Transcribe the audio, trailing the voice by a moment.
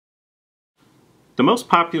The most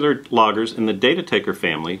popular loggers in the dataTaker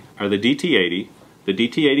family are the DT80, the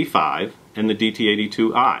DT85, and the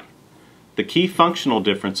DT82i. The key functional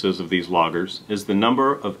differences of these loggers is the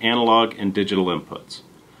number of analog and digital inputs.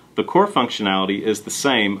 The core functionality is the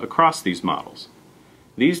same across these models.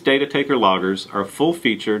 These dataTaker loggers are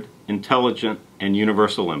full-featured, intelligent, and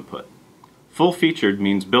universal input. Full-featured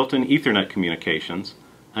means built-in Ethernet communications,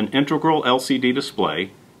 an integral LCD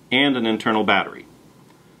display, and an internal battery.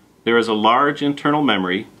 There is a large internal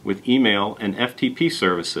memory with email and FTP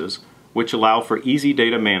services which allow for easy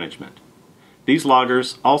data management. These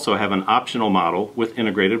loggers also have an optional model with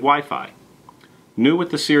integrated Wi-Fi. New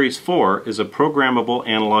with the Series 4 is a programmable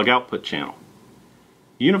analog output channel.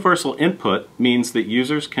 Universal input means that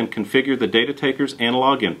users can configure the dataTaker's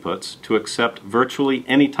analog inputs to accept virtually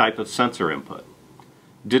any type of sensor input.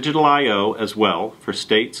 Digital I/O as well for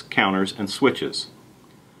states, counters, and switches.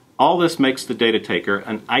 All this makes the dataTaker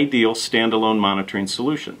an ideal standalone monitoring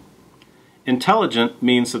solution. Intelligent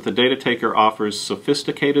means that the dataTaker offers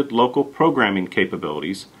sophisticated local programming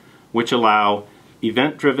capabilities which allow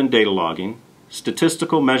event-driven data logging,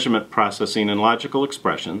 statistical measurement processing and logical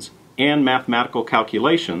expressions, and mathematical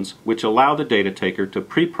calculations which allow the dataTaker to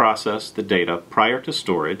pre-process the data prior to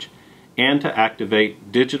storage and to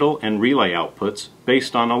activate digital and relay outputs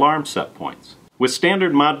based on alarm set points. With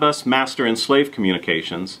standard Modbus master and slave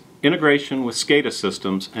communications, integration with SCADA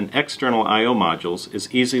systems and external I/O modules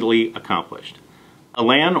is easily accomplished. A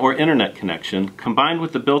LAN or internet connection combined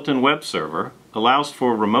with the built-in web server allows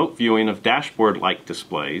for remote viewing of dashboard-like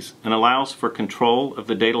displays and allows for control of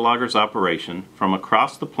the data logger's operation from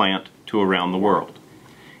across the plant to around the world.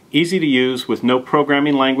 Easy to use with no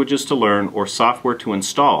programming languages to learn or software to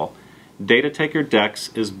install, dataTaker DEX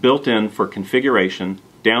is built in for configuration,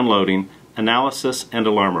 downloading, analysis, and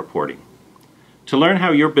alarm reporting. To learn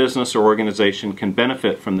how your business or organization can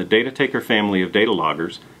benefit from the dataTaker family of data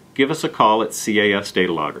loggers, give us a call at CAS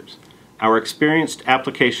Data Loggers. Our experienced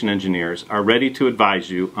application engineers are ready to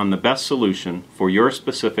advise you on the best solution for your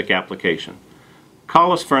specific application.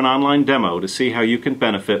 Call us for an online demo to see how you can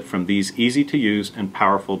benefit from these easy-to-use and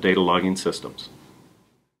powerful data logging systems.